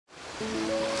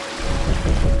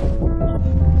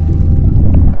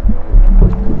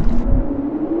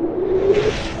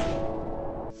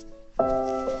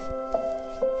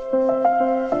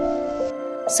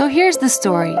So here's the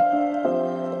story.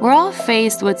 We're all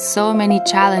faced with so many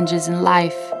challenges in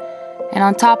life, and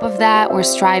on top of that, we're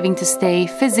striving to stay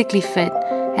physically fit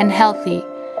and healthy,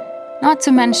 not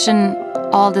to mention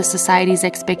all the society's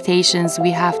expectations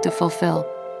we have to fulfill.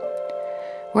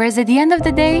 Whereas at the end of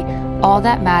the day, all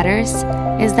that matters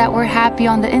is that we're happy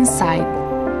on the inside.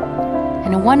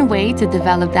 And one way to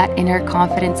develop that inner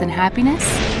confidence and happiness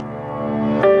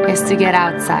is to get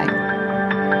outside.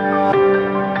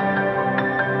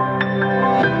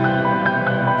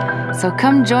 So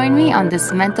come join me on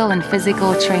this mental and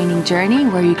physical training journey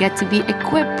where you get to be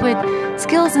equipped with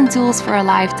skills and tools for a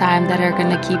lifetime that are going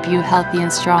to keep you healthy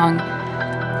and strong.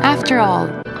 After all,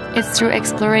 it's through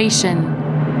exploration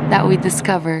that we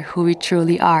discover who we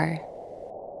truly are.